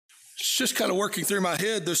It's just kind of working through my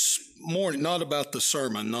head this morning, not about the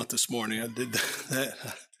sermon, not this morning. I did that.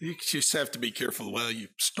 You just have to be careful how you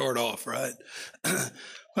start off, right?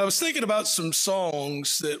 I was thinking about some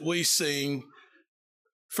songs that we sing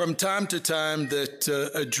from time to time that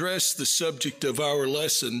address the subject of our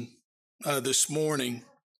lesson this morning.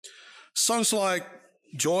 Songs like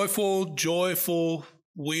Joyful, Joyful,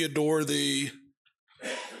 We Adore Thee,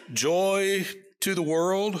 Joy to the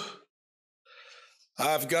World,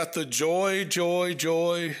 I've got the joy, joy,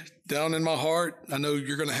 joy down in my heart. I know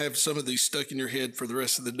you're going to have some of these stuck in your head for the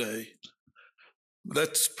rest of the day.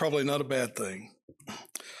 That's probably not a bad thing.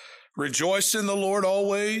 Rejoice in the Lord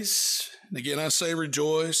always. And again, I say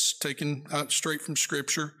rejoice, taken out straight from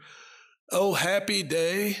Scripture. Oh, happy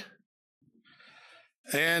day.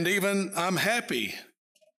 And even I'm happy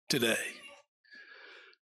today.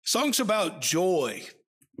 Songs about joy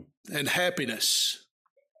and happiness.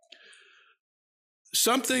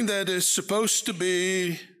 Something that is supposed to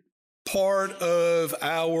be part of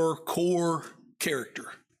our core character.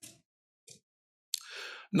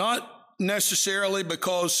 Not necessarily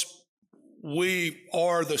because we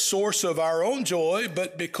are the source of our own joy,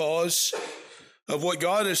 but because of what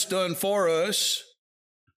God has done for us,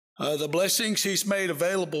 the blessings He's made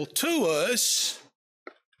available to us.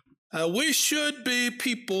 We should be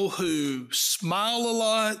people who smile a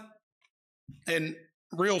lot, and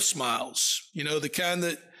real smiles, the kind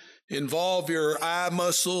that involve your eye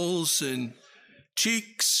muscles and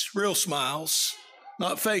cheeks, real smiles,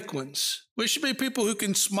 not fake ones. We should be people who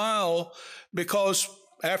can smile because,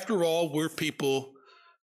 after all, we're people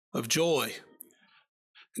of joy.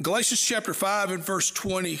 In Galatians chapter 5 and verse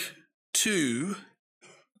 22,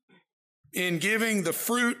 in giving the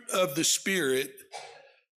fruit of the Spirit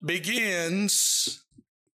begins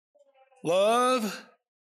love,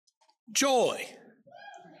 joy.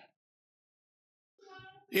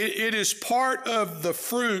 It is part of the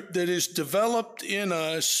fruit that is developed in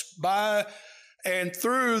us by and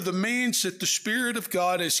through the means that the Spirit of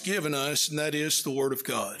God has given us, and that is the Word of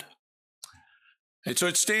God. And so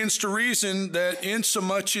it stands to reason that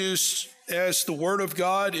insomuch as the Word of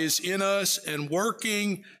God is in us and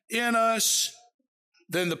working in us,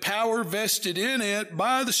 then the power vested in it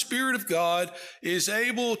by the Spirit of God is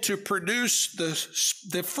able to produce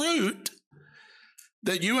the fruit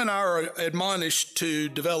that you and I are admonished to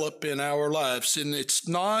develop in our lives. And it's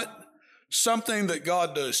not something that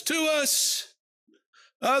God does to us.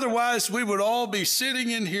 Otherwise, we would all be sitting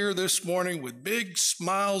in here this morning with big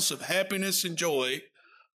smiles of happiness and joy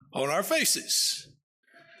on our faces.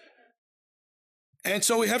 And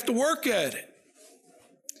so we have to work at it.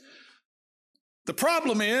 The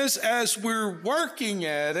problem is, as we're working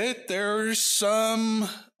at it, there's someone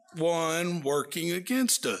working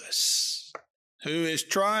against us, who is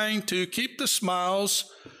trying to keep the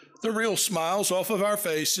smiles, the real smiles, off of our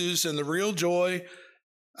faces and the real joy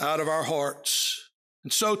out of our hearts.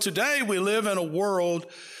 And so today we live in a world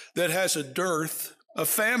that has a dearth, a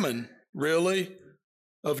famine, really,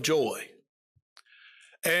 of joy.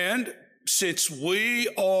 And since we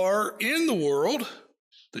are in the world,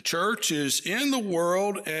 the church is in the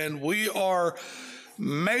world, and we are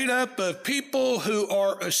made up of people who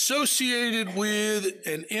are associated with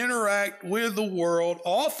and interact with the world,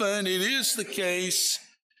 often it is the case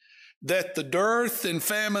that the dearth and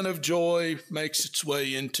famine of joy makes its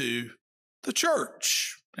way into the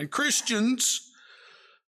church. And Christians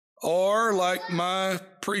are, like my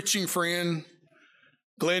preaching friend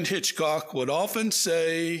Glenn Hitchcock would often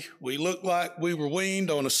say, we look like we were weaned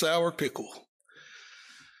on a sour pickle.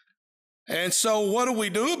 And so what do we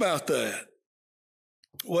do about that?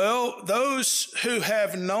 Well, those who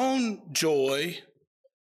have known joy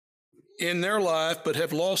in their life but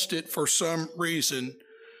have lost it for some reason,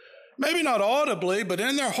 maybe not audibly, but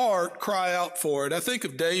in their heart, cry out for it. I think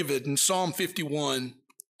of David in Psalm 51,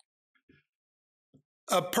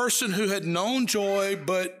 a person who had known joy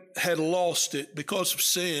but had lost it because of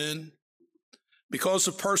sin, because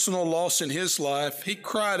of personal loss in his life. He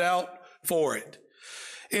cried out for it.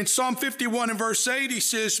 In Psalm 51 and verse 8, he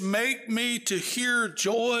says, make me to hear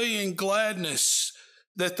joy and gladness,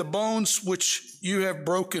 that the bones which you have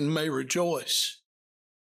broken may rejoice.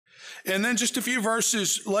 And then just a few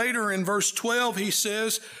verses later in verse 12, he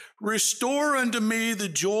says, restore unto me the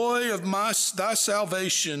joy of thy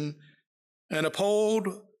salvation, and uphold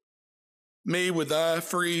me with thy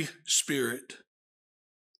free spirit.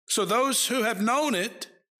 So those who have known it,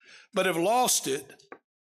 but have lost it,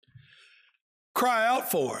 cry out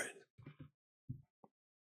for it.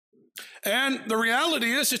 And the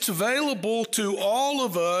reality is it's available to all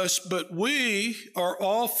of us, but we are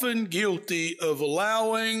often guilty of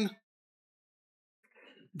allowing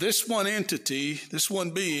this one entity, this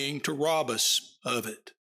one being, to rob us of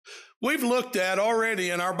it. We've looked at already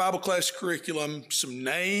in our Bible class curriculum some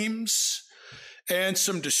names and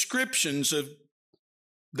some descriptions of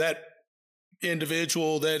that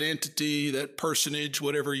individual, that entity, that personage,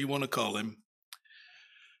 whatever you want to call him.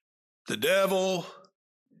 The devil,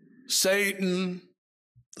 Satan,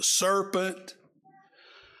 the serpent,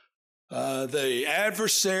 the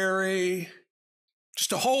adversary,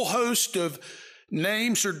 just a whole host of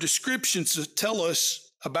names or descriptions that tell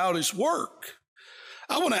us about his work.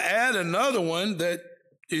 I want to add another one that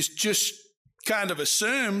is just kind of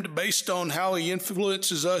assumed based on how he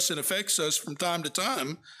influences us and affects us from time to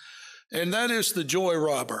time, and that is the joy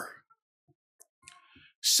robber.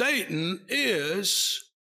 Satan is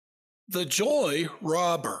the joy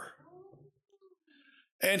robber.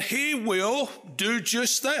 And he will do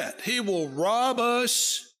just that. He will rob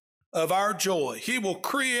us of our joy. He will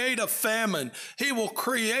create a famine. He will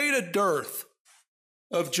create a dearth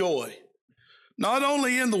of joy. Not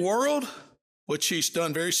only in the world, which he's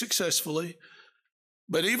done very successfully,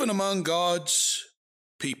 but even among God's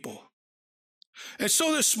people. And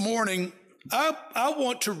so this morning, I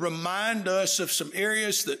want to remind us of some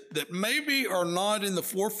areas that maybe are not in the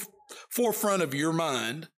forefront of your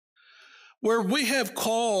mind, where we have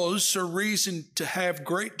cause or reason to have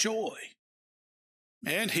great joy.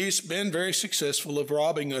 And he's been very successful of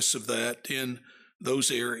robbing us of that in those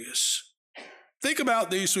areas. Think about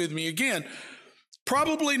these with me again.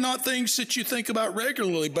 Probably not things that you think about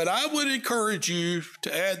regularly, but I would encourage you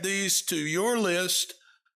to add these to your list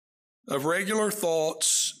of regular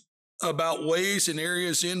thoughts about ways and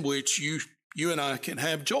areas in which you and I can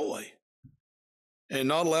have joy and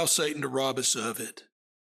not allow Satan to rob us of it.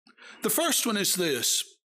 The first one is this: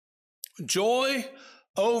 joy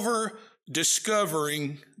over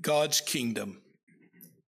discovering God's kingdom.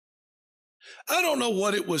 I don't know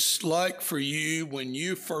what it was like for you when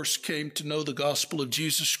you first came to know the gospel of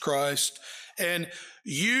Jesus Christ and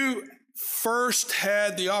you first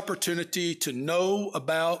had the opportunity to know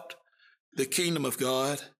about the kingdom of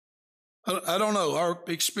God. I don't know. Our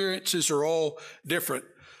experiences are all different,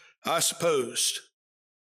 I suppose.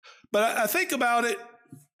 But I think about it,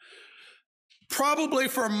 probably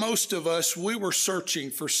for most of us, we were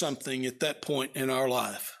searching for something at that point in our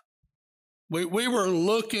life. We were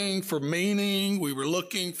looking for meaning. We were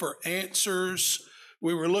looking for answers.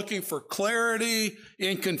 We were looking for clarity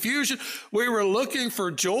in confusion. We were looking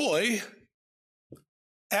for joy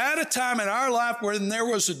at a time in our life when there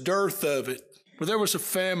was a dearth of it, where there was a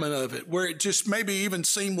famine of it, where it just maybe even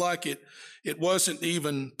seemed like it wasn't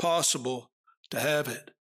even possible to have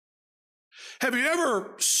it. Have you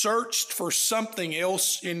ever searched for something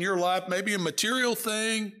else in your life, maybe a material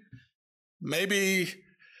thing, maybe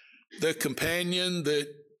the companion that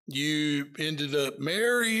you ended up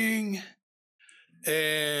marrying,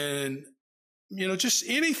 and, just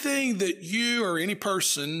anything that you or any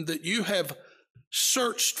person that you have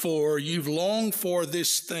searched for, you've longed for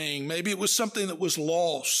this thing. Maybe it was something that was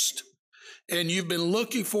lost and you've been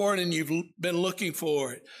looking for it and you've been looking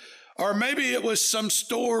for it. Or maybe it was some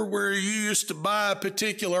store where you used to buy a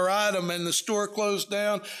particular item and the store closed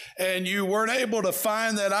down and you weren't able to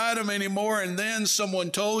find that item anymore. And then someone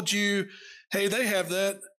told you, hey, they have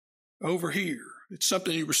that over here. It's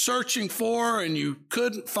something you were searching for and you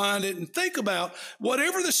couldn't find it. And think about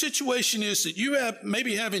whatever the situation is that you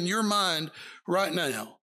maybe have in your mind right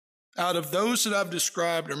now, out of those that I've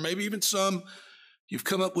described, or maybe even some you've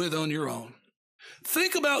come up with on your own.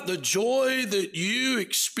 Think about the joy that you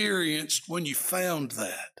experienced when you found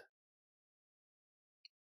that,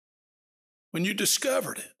 when you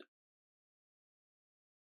discovered it.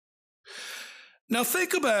 Now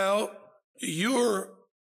think about your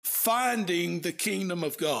finding the kingdom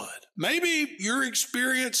of God. Maybe your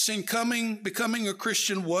experience in becoming a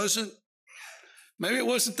Christian maybe it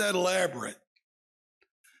wasn't that elaborate.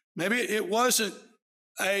 Maybe it wasn't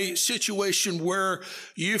a situation where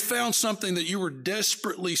you found something that you were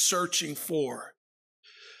desperately searching for.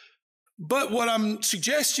 But what I'm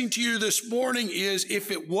suggesting to you this morning is,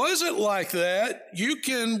 if it wasn't like that, you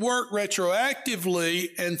can work retroactively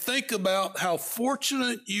and think about how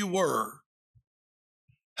fortunate you were,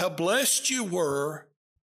 how blessed you were,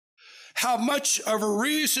 how much of a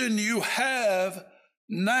reason you have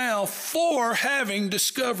now for having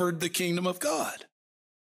discovered the kingdom of God.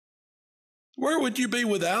 Where would you be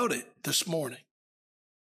without it this morning?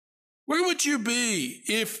 Where would you be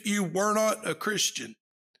if you were not a Christian?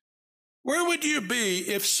 Where would you be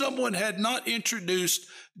if someone had not introduced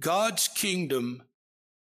God's kingdom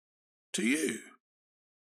to you?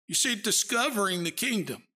 You see, discovering the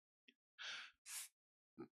kingdom.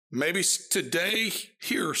 Maybe today,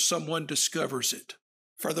 here, someone discovers it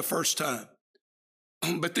for the first time.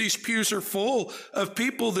 But these pews are full of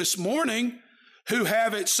people this morning who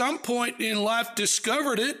have at some point in life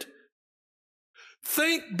discovered it.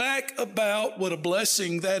 Think back about what a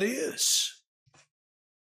blessing that is,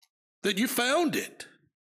 that you found it.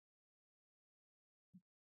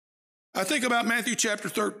 I think about Matthew chapter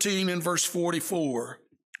 13 and verse 44.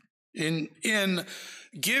 In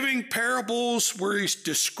giving parables where he's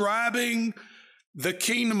describing the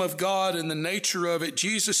kingdom of God and the nature of it,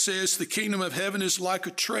 Jesus says the kingdom of heaven is like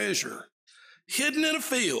a treasure hidden in a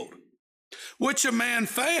field, which a man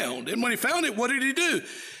found. And when he found it, what did he do?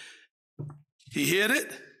 He hid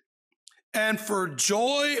it, and for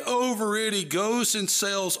joy over it, he goes and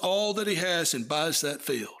sells all that he has and buys that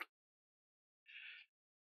field.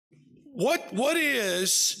 What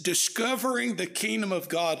is discovering the kingdom of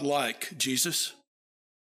God like, Jesus?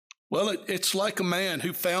 Well, it's like a man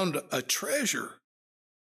who found a treasure,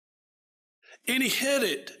 and he hid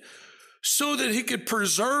it so that he could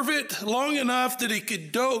preserve it long enough that he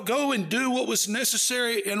could go and do what was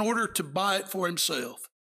necessary in order to buy it for himself.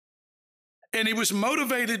 And he was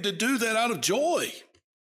motivated to do that out of joy.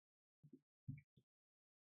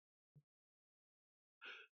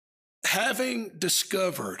 Having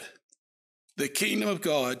discovered the kingdom of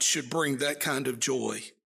God should bring that kind of joy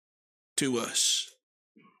to us.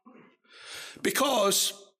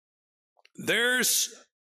 Because there's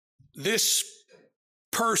this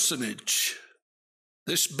personage,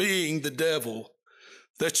 this being, the devil,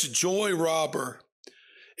 that's a joy robber.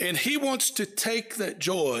 And he wants to take that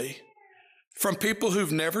joy from people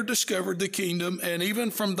who've never discovered the kingdom and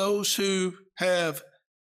even from those who have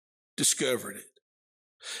discovered it.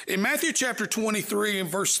 In Matthew chapter 23 and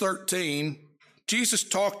verse 13, Jesus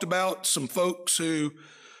talked about some folks who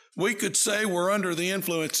we could say were under the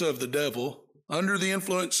influence of the devil, under the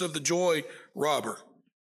influence of the joy robber.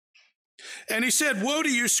 And he said, "Woe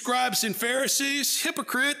to you, scribes and Pharisees,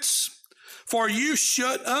 hypocrites, for you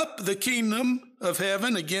shut up the kingdom of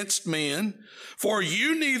heaven against men. For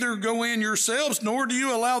you neither go in yourselves, nor do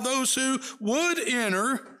you allow those who would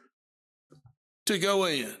enter to go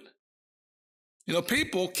in." You know,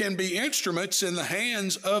 people can be instruments in the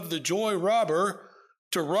hands of the joy robber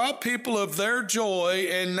to rob people of their joy,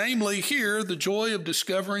 and namely here, the joy of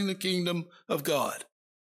discovering the kingdom of God.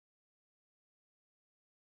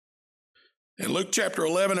 In Luke chapter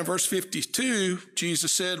 11 and verse 52,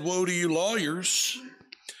 Jesus said, "Woe to you, lawyers,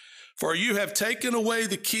 for you have taken away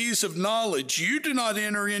the keys of knowledge. You do not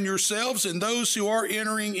enter in yourselves, and those who are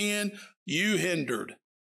entering in, you hindered."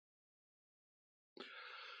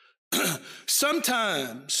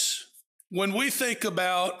 Sometimes when we think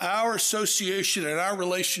about our association and our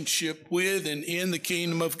relationship with and in the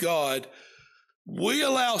kingdom of God, we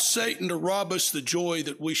allow Satan to rob us the joy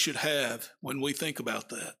that we should have when we think about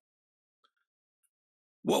that.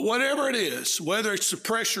 Whatever it is, whether it's the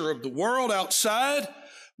pressure of the world outside,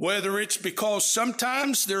 whether it's because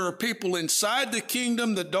sometimes there are people inside the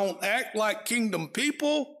kingdom that don't act like kingdom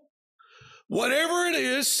people, whatever it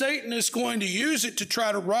is, Satan is going to use it to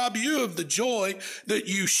try to rob you of the joy that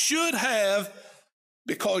you should have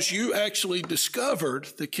because you actually discovered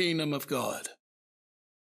the kingdom of God.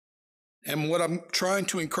 And what I'm trying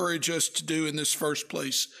to encourage us to do in this first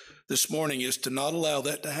place this morning is to not allow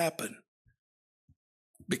that to happen,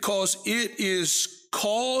 because it is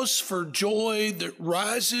cause for joy that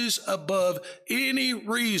rises above any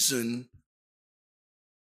reason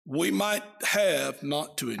we might have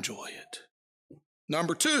not to enjoy it.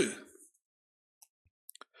 Number two,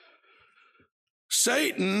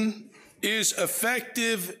 Satan is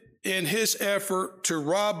effective in his effort to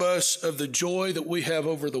rob us of the joy that we have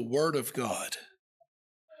over the Word of God.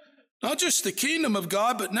 Not just the kingdom of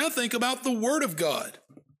God, but now think about the Word of God.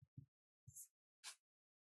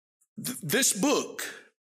 This book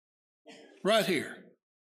right here.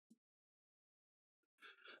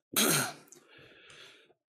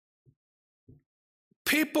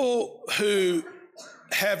 People who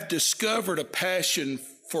have discovered a passion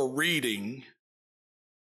for reading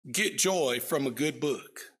get joy from a good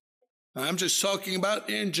book. I'm just talking about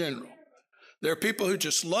in general. There are people who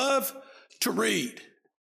just love to read.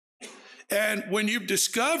 And when you've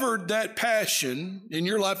discovered that passion in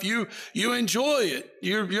your life, you enjoy it.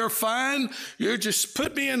 You're fine. You just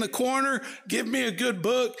put me in the corner, give me a good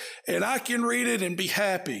book, and I can read it and be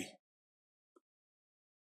happy.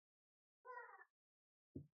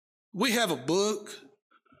 We have a book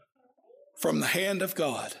from the hand of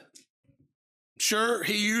God. Sure,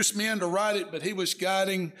 he used men to write it, but he was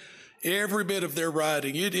guiding every bit of their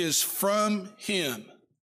writing. It is from him,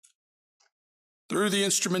 through the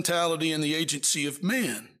instrumentality and the agency of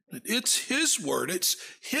men. It's His Word. It's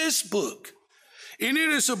His book. And it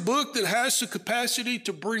is a book that has the capacity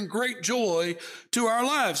to bring great joy to our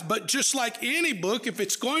lives. But just like any book, if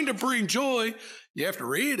it's going to bring joy, you have to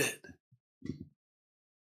read it.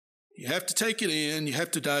 You have to take it in. You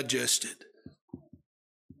have to digest it.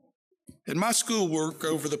 In my schoolwork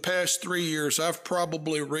over the past 3 years, I've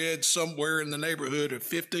probably read somewhere in the neighborhood of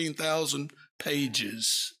 15,000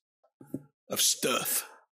 pages of stuff.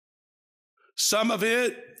 Some of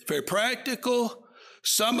it very practical,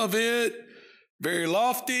 some of it very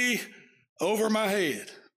lofty, over my head.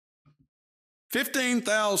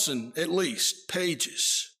 15,000 at least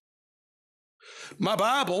pages. My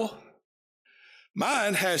Bible,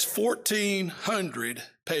 mine has 1,400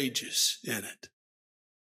 pages in it.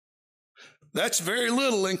 That's very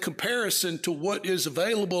little in comparison to what is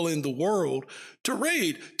available in the world to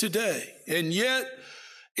read today. And yet,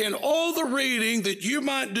 in all the reading that you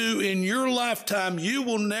might do in your lifetime, you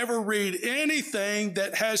will never read anything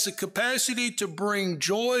that has the capacity to bring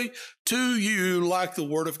joy to you like the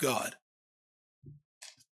Word of God.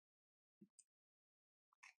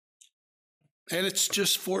 And it's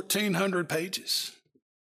just 1,400 pages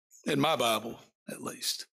in my Bible, at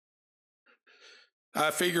least. I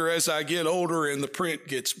figure as I get older and the print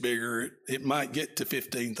gets bigger, it might get to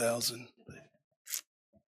 15,000.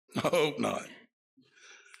 I hope not.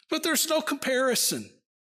 But there's no comparison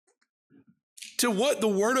to what the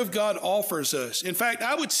Word of God offers us. In fact,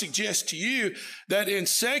 I would suggest to you that in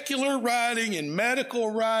secular writing, in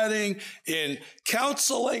medical writing, in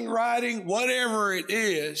counseling writing, whatever it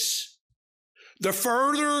is, the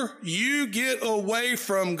further you get away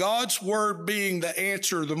from God's Word being the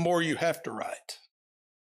answer, the more you have to write,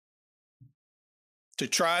 to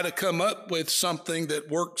try to come up with something that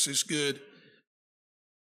works as good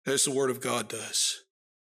as the Word of God does.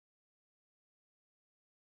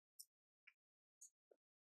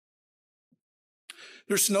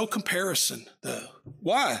 There's no comparison, though.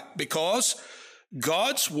 Why? Because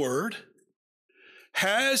God's Word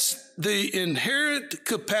has the inherent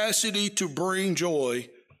capacity to bring joy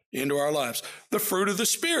into our lives. The fruit of the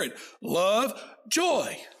Spirit, love,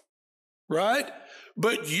 joy, right?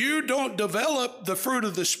 But you don't develop the fruit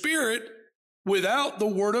of the Spirit without the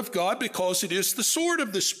Word of God, because it is the sword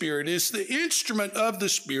of the Spirit, it is the instrument of the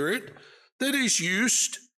Spirit that is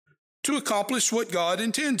used to accomplish what God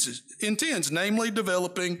intends, namely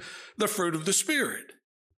developing the fruit of the Spirit.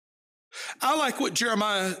 I like what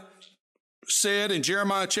Jeremiah said in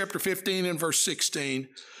Jeremiah chapter 15 and verse 16.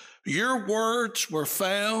 Your words were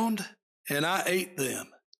found, and I ate them.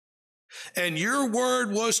 And your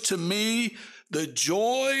word was to me the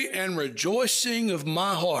joy and rejoicing of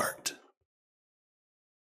my heart.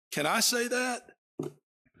 Can I say that?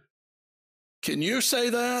 Can you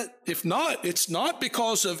say that? If not, it's not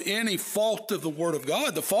because of any fault of the Word of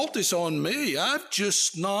God. The fault is on me. I've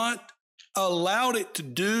just not allowed it to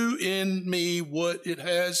do in me what it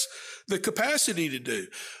has the capacity to do.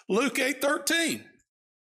 Luke 8:13.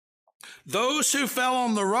 Those who fell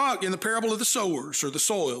on the rock in the parable of the sowers or the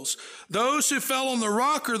soils, those who fell on the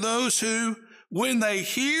rock are those who, when they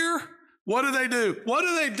hear, what do they do? What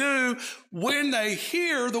do they do when they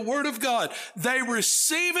hear the Word of God? They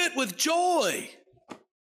receive it with joy.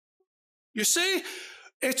 You see,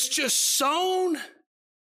 it's just sown,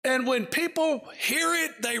 and when people hear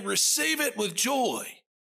it, they receive it with joy.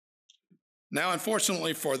 Now,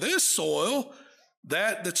 unfortunately for this soil,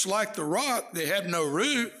 that's like the rock, they have no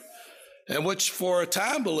root, and which for a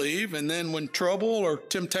time believe, and then when trouble or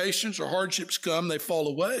temptations or hardships come, they fall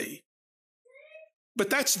away. But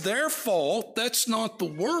that's their fault. That's not the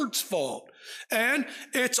Word's fault. And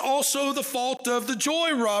it's also the fault of the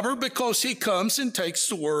joy robber, because he comes and takes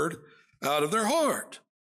the Word out of their heart.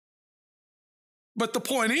 But the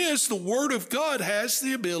point is, the Word of God has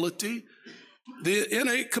the ability, the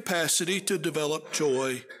innate capacity to develop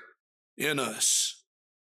joy in us.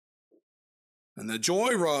 And the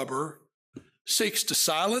joy robber seeks to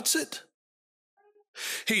silence it.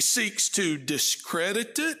 He seeks to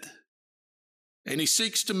discredit it. And he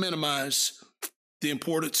seeks to minimize the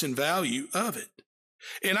importance and value of it.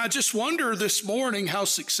 And I just wonder this morning how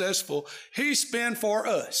successful he's been for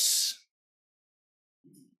us.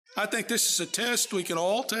 I think this is a test we can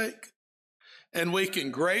all take, and we can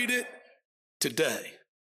grade it today.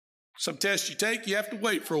 Some tests you take, you have to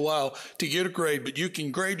wait for a while to get a grade, but you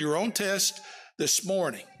can grade your own test this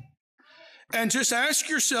morning. And just ask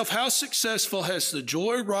yourself, how successful has the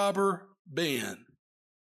joy robber been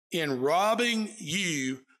in robbing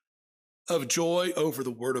you of joy over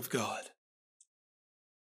the Word of God?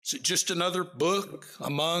 Is it just another book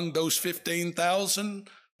among those 15,000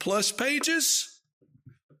 plus pages?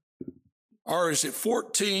 Or is it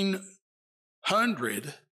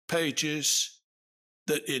 1,400 pages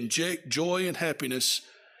that inject joy and happiness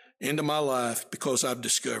into my life because I've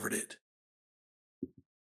discovered it?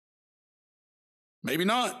 Maybe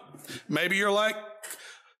not. Maybe you're like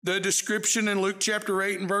the description in Luke chapter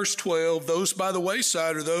 8 and verse 12. Those by the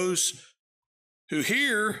wayside are those who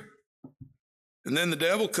hear, and then the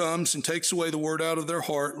devil comes and takes away the word out of their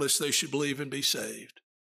heart, lest they should believe and be saved.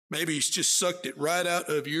 Maybe he's just sucked it right out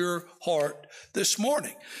of your heart this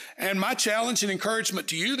morning. And my challenge and encouragement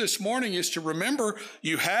to you this morning is to remember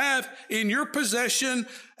you have in your possession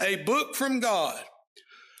a book from God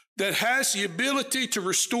that has the ability to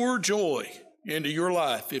restore joy into your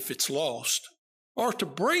life if it's lost, or to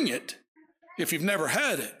bring it if you've never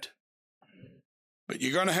had it. But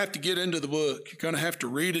you're going to have to get into the book. You're going to have to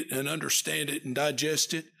read it and understand it and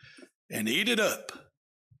digest it and eat it up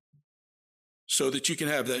so that you can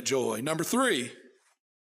have that joy. Number 3,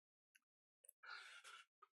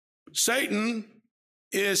 Satan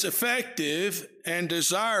is effective and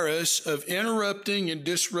desirous of interrupting and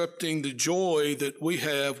disrupting the joy that we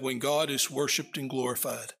have when God is worshiped and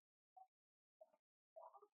glorified.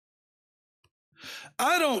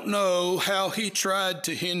 I don't know how he tried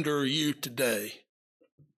to hinder you today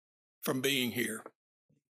from being here.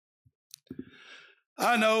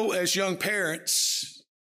 I know as young parents,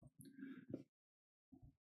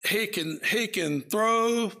 he can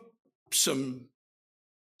throw some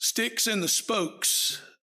sticks in the spokes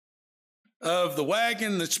of the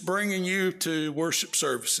wagon that's bringing you to worship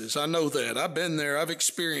services. I know that. I've been there. I've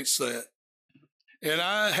experienced that. And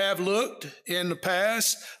I have looked in the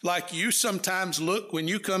past like you sometimes look when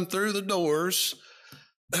you come through the doors,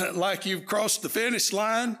 like you've crossed the finish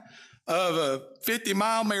line of a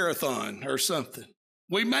 50-mile marathon or something.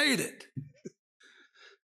 We made it.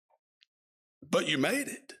 But you made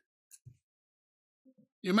it.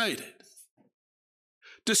 You made it.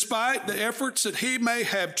 Despite the efforts that he may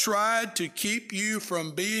have tried to keep you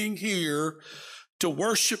from being here to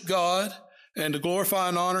worship God and to glorify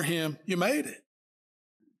and honor him, you made it.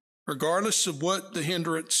 Regardless of what the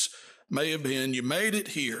hindrance may have been, you made it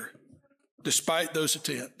here, despite those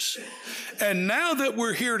attempts. And now that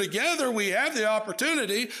we're here together, we have the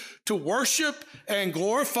opportunity to worship and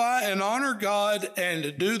glorify and honor God, and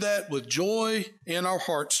to do that with joy in our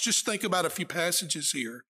hearts. Just think about a few passages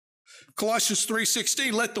here. Colossians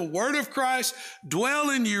 3:16, let the word of Christ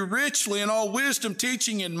dwell in you richly in all wisdom,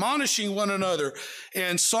 teaching, admonishing one another,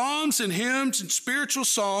 and psalms and hymns and spiritual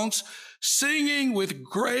songs, singing with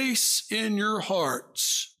grace in your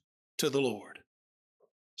hearts to the Lord.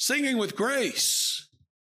 Singing with grace.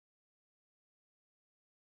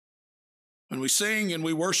 When we sing and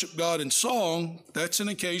we worship God in song, that's an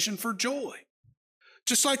occasion for joy.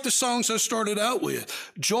 Just like the songs I started out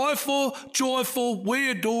with. Joyful, joyful, we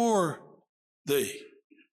adore thee.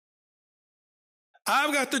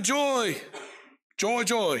 I've got the joy,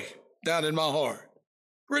 joy down in my heart.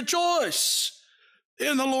 Rejoice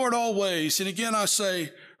in the Lord always. And again, I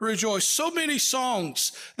say, rejoice. So many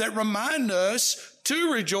songs that remind us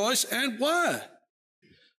to rejoice. And why?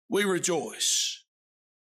 We rejoice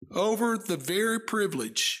over the very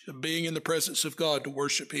privilege of being in the presence of God to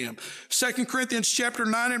worship him. 2 Corinthians chapter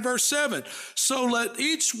 9 and verse 7. So let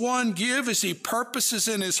each one give as he purposes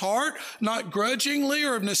in his heart, not grudgingly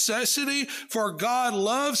or of necessity, for God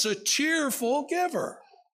loves a cheerful giver.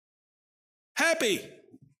 Happy.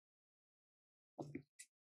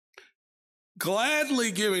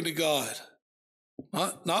 Gladly giving to God.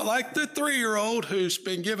 Not like the 3-year-old who's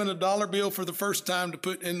been given a dollar bill for the first time to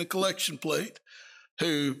put in the collection plate,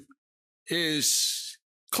 who is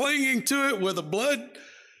clinging to it with a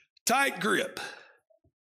blood-tight grip,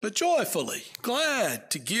 but joyfully, glad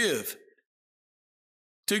to give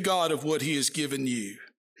to God of what he has given you.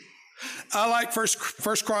 I like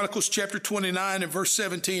First Chronicles chapter 29 and verse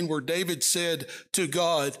 17, where David said to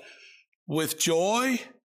God, with joy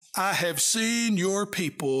I have seen your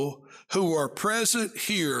people who are present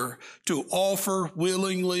here to offer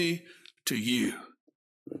willingly to you.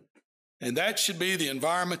 And that should be the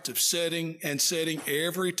environment of setting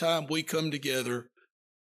every time we come together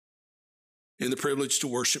in the privilege to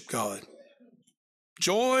worship God.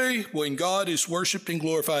 Joy when God is worshiped and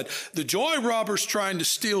glorified. The joy robber's trying to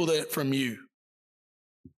steal that from you,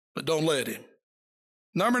 but don't let him.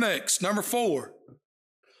 Number 4.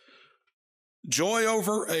 Joy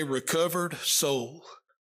over a recovered soul.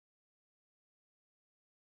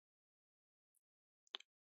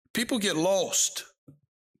 People get lost.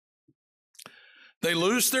 They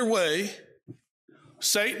lose their way,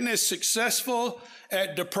 Satan is successful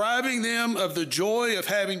at depriving them of the joy of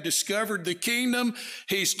having discovered the kingdom.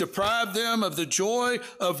 He's deprived them of the joy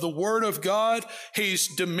of the Word of God. He's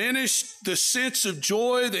diminished the sense of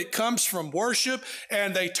joy that comes from worship,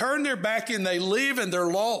 and they turn their back and they leave and they're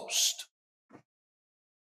lost.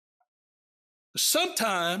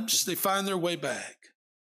 Sometimes they find their way back,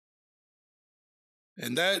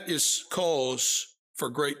 and that is cause for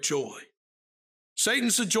great joy.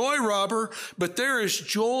 Satan's a joy robber, but there is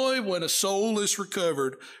joy when a soul is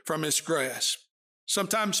recovered from his grasp.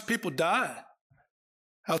 Sometimes people die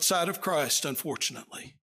outside of Christ,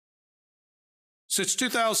 unfortunately. Since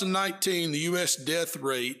 2019, the U.S. death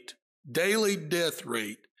rate, daily death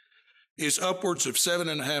rate, is upwards of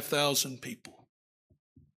 7,500 people.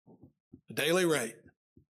 A daily rate.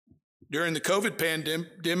 During the COVID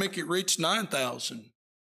pandemic, it reached 9,000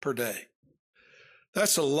 per day.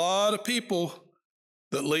 That's a lot of people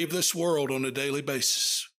that leave this world on a daily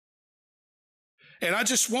basis. And I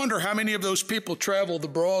just wonder how many of those people travel the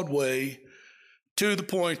broad way to the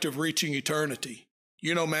point of reaching eternity.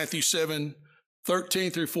 You know, Matthew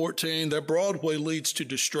 7:13 through 14, that broad way leads to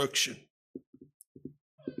destruction.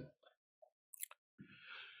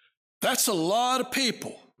 That's a lot of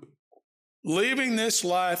people leaving this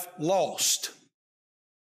life lost.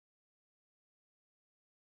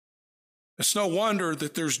 It's no wonder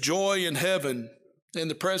that there's joy in heaven in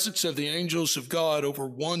the presence of the angels of God over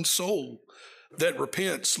one soul that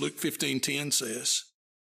repents, Luke 15:10 says.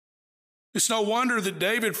 It's no wonder that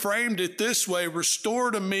David framed it this way, restore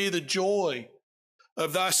to me the joy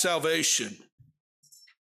of thy salvation.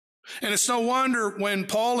 And it's no wonder when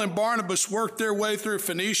Paul and Barnabas worked their way through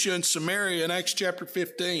Phoenicia and Samaria in Acts chapter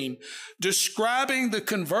 15, describing the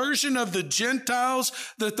conversion of the Gentiles,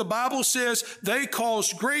 that the Bible says they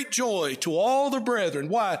caused great joy to all the brethren.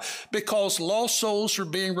 Why? Because lost souls are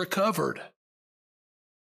being recovered.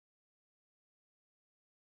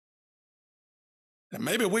 And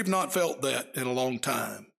maybe we've not felt that in a long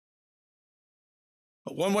time.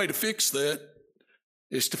 But one way to fix that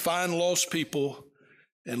is to find lost people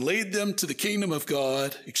and lead them to the kingdom of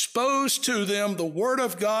God, expose to them the Word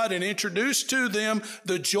of God, and introduce to them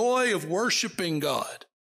the joy of worshiping God.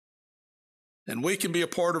 And we can be a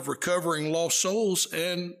part of recovering lost souls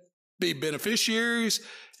and be beneficiaries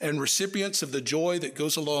and recipients of the joy that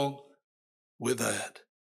goes along with that.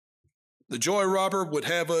 The joy robber would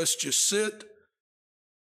have us just sit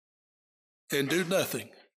and do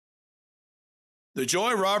nothing. The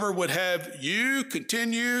joy robber would have you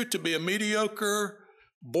continue to be a mediocre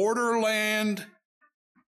borderland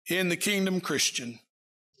in the kingdom Christian.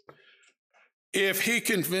 If he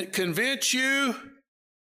can convince you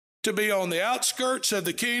to be on the outskirts of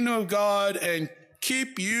the kingdom of God and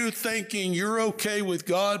keep you thinking you're okay with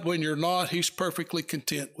God when you're not, he's perfectly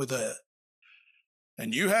content with that.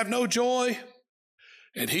 And you have no joy,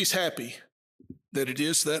 and he's happy that it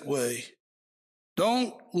is that way.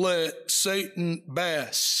 Don't let Satan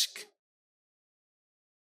bask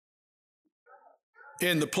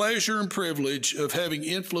in the pleasure and privilege of having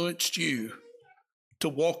influenced you to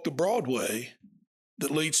walk the broad way that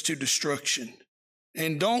leads to destruction.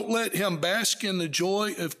 And don't let him bask in the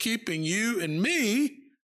joy of keeping you and me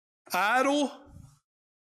idle,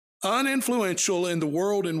 uninfluential in the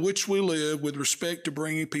world in which we live with respect to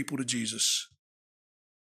bringing people to Jesus.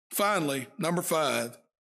 Finally, number 5,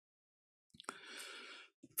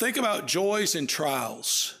 think about joys and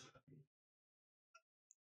trials.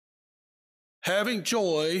 Having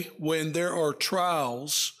joy when there are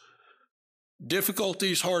trials,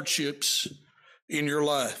 difficulties, hardships in your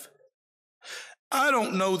life. I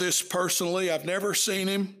don't know this personally. I've never seen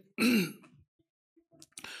him.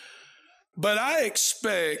 But I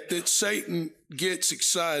expect that Satan gets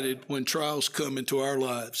excited when trials come into our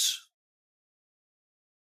lives,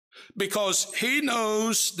 because he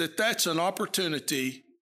knows that that's an opportunity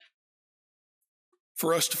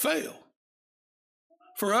for us to fail,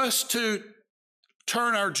 for us to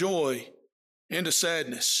turn our joy into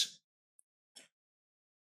sadness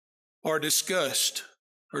or disgust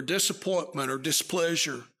or disappointment or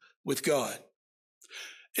displeasure with God.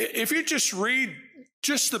 If you just read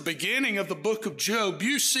just the beginning of the book of Job,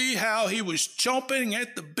 you see how he was chomping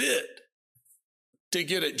at the bit to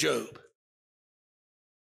get at Job.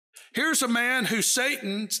 Here's a man who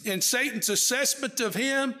in Satan's assessment of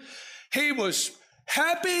him, he was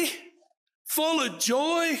happy, full of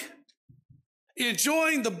joy,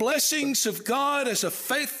 enjoying the blessings of God as a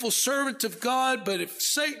faithful servant of God. But if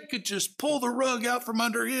Satan could just pull the rug out from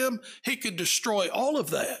under him, he could destroy all of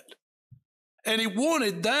that. And he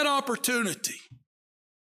wanted that opportunity.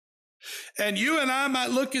 And you and I might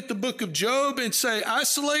look at the book of Job and say,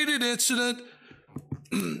 isolated incident,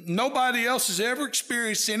 Nobody else has ever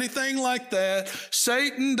experienced anything like that.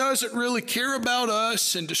 Satan doesn't really care about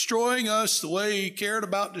us and destroying us the way he cared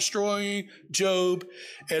about destroying Job.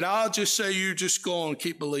 And I'll just say you just go on and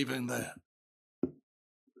keep believing that.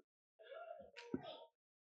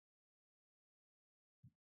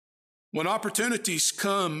 When opportunities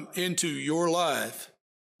come into your life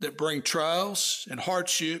that bring trials and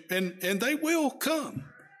hardship, and they will come.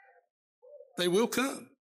 They will come.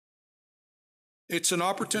 It's an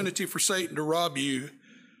opportunity for Satan to rob you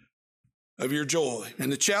of your joy.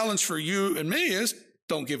 And the challenge for you and me is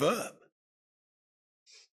don't give up.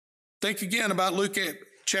 Think again about Luke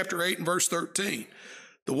chapter 8 and verse 13.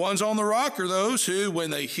 The ones on the rock are those who, when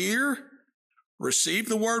they hear, receive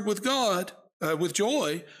the word with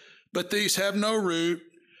joy, but these have no root,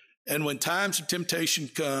 and when times of temptation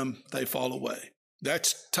come, they fall away.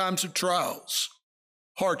 That's times of trials,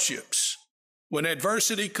 hardships. When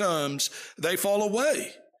adversity comes, they fall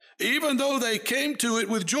away. Even though they came to it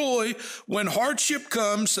with joy, when hardship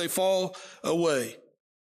comes, they fall away.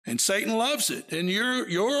 And Satan loves it. And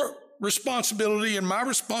your responsibility and my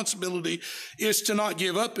responsibility is to not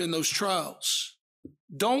give up in those trials.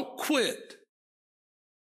 Don't quit.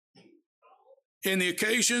 In the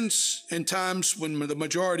occasions and times when the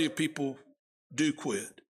majority of people do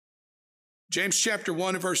quit. James chapter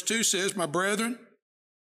 1 and verse 2 says, my brethren,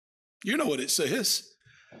 you know what it says.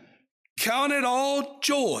 Count it all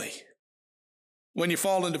joy when you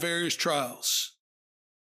fall into various trials,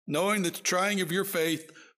 knowing that the trying of your faith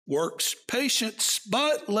works patience,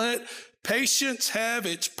 but let patience have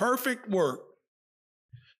its perfect work,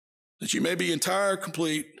 that you may be entire,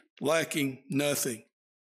 complete, lacking nothing.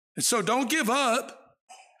 And so don't give up.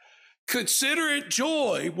 Consider it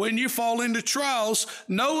joy when you fall into trials,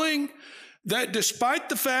 knowing that despite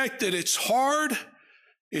the fact that it's hard,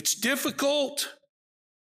 it's difficult,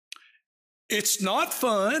 it's not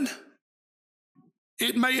fun,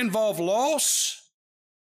 it may involve loss,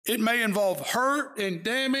 it may involve hurt and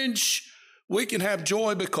damage, we can have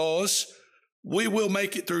joy because we will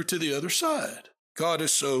make it through to the other side. God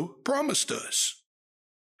has so promised us.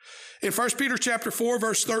 In 1 Peter chapter 4,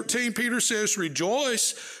 verse 13, Peter says,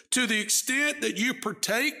 rejoice to the extent that you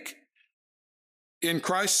partake in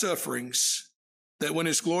Christ's sufferings, that when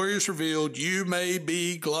his glory is revealed, you may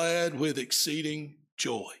be glad with exceeding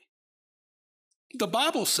joy. The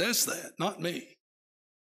Bible says that, not me.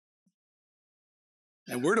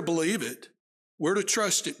 And we're to believe it. We're to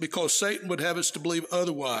trust it because Satan would have us to believe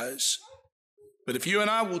otherwise. But if you and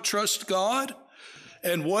I will trust God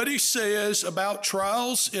and what he says about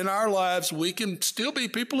trials in our lives, we can still be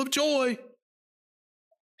people of joy.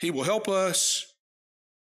 He will help us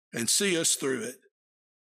and see us through it.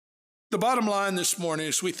 The bottom line this morning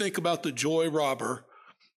is we think about the joy robber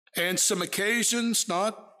and some occasions,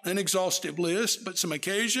 not an exhaustive list, but some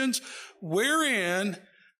occasions wherein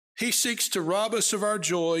he seeks to rob us of our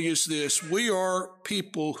joy is this. We are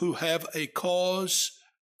people who have a cause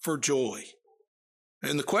for joy.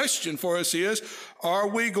 And the question for us is, are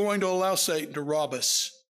we going to allow Satan to rob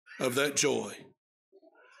us of that joy?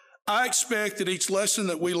 I expect that each lesson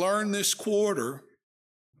that we learn this quarter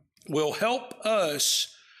will help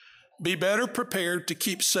us be better prepared to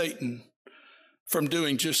keep Satan from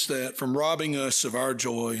doing just that, from robbing us of our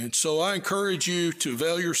joy. And so I encourage you to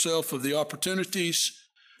avail yourself of the opportunities,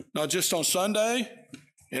 not just on Sunday,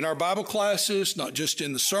 in our Bible classes, not just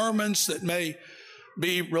in the sermons that may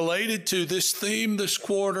be related to this theme this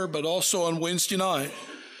quarter, but also on Wednesday night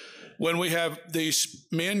when we have these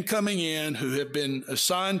men coming in who have been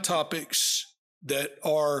assigned topics that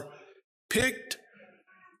are picked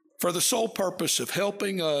for the sole purpose of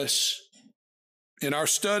helping us in our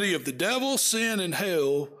study of the devil, sin, and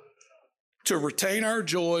hell to retain our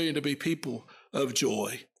joy and to be people of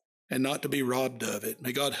joy and not to be robbed of it.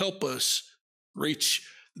 May God help us reach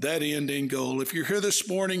that end and goal. If you're here this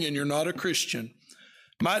morning and you're not a Christian,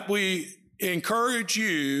 might we encourage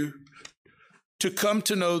you to come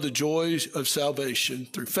to know the joys of salvation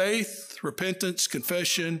through faith, repentance,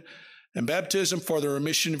 confession, and baptism for the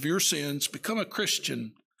remission of your sins. Become a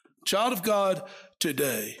Christian, child of God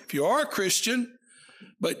today. If you are a Christian,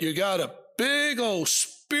 but you got a big old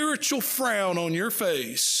spiritual frown on your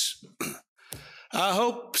face, I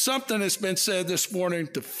hope something has been said this morning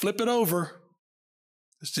to flip it over.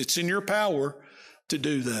 It's in your power to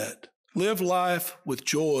do that. Live life with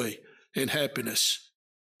joy and happiness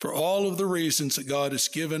for all of the reasons that God has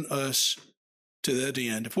given us to that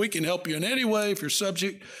end. If we can help you in any way, if you're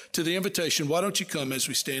subject to the invitation, why don't you come as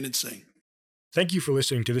we stand and sing? Thank you for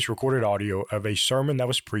listening to this recorded audio of a sermon that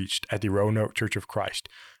was preached at the Roanoke Church of Christ.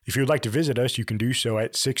 If you would like to visit us, you can do so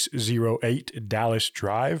at 608 Dallas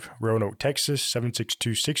Drive, Roanoke, Texas,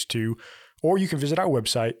 76262, or you can visit our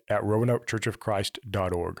website at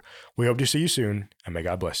roanokechurchofchrist.org. We hope to see you soon, and may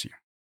God bless you.